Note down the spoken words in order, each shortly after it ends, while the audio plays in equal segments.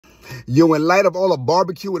Yo, in light of all the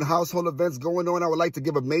barbecue and household events going on, I would like to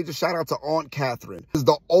give a major shout out to Aunt Catherine. She's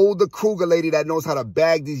the older Cougar lady that knows how to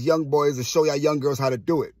bag these young boys and show y'all young girls how to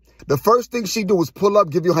do it. The first thing she do is pull up,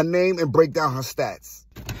 give you her name, and break down her stats.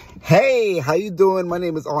 Hey, how you doing? My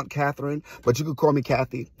name is Aunt Catherine, but you could call me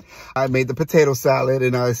Kathy. I made the potato salad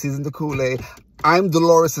and I seasoned the Kool-Aid. I'm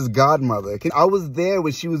Dolores' godmother. I was there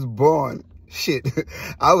when she was born. Shit,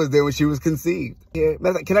 I was there when she was conceived. Yeah,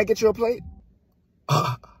 can I get you a plate?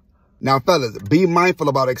 Now, fellas, be mindful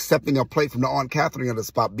about accepting a plate from the Aunt Catherine on the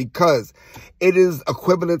spot because it is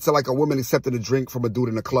equivalent to like a woman accepting a drink from a dude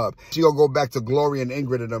in a club. She gonna go back to Gloria and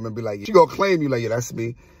Ingrid and them and be like, she gonna claim you like, yeah, that's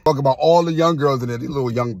me. Talk about all the young girls in there, these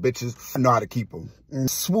little young bitches. I know how to keep them.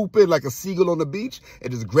 Swoop in like a seagull on the beach and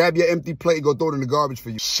just grab your empty plate and go throw it in the garbage for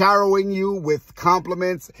you. Showering you with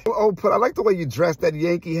compliments. Oh, but I like the way you dress that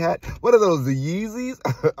Yankee hat. What are those, the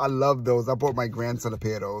Yeezys? I love those. I bought my grandson a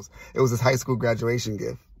pair of those. It was his high school graduation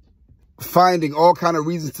gift. Finding all kind of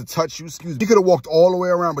reasons to touch you. Excuse me. She could have walked all the way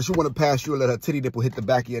around, but she want to pass you and let her titty nipple hit the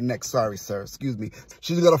back of your neck. Sorry, sir. Excuse me.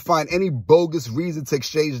 She's going to find any bogus reason to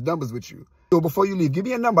exchange numbers with you. So before you leave, give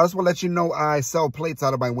me a number. I just want to let you know I sell plates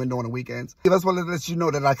out of my window on the weekends. I just want to let you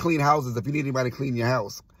know that I clean houses if you need anybody to clean your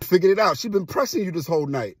house. Figured it out. She's been pressing you this whole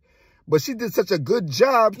night. But she did such a good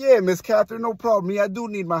job. Yeah, Miss Catherine, no problem. Yeah, I do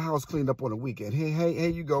need my house cleaned up on the weekend. Hey,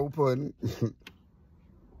 you go, pudding.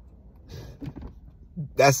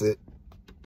 That's it.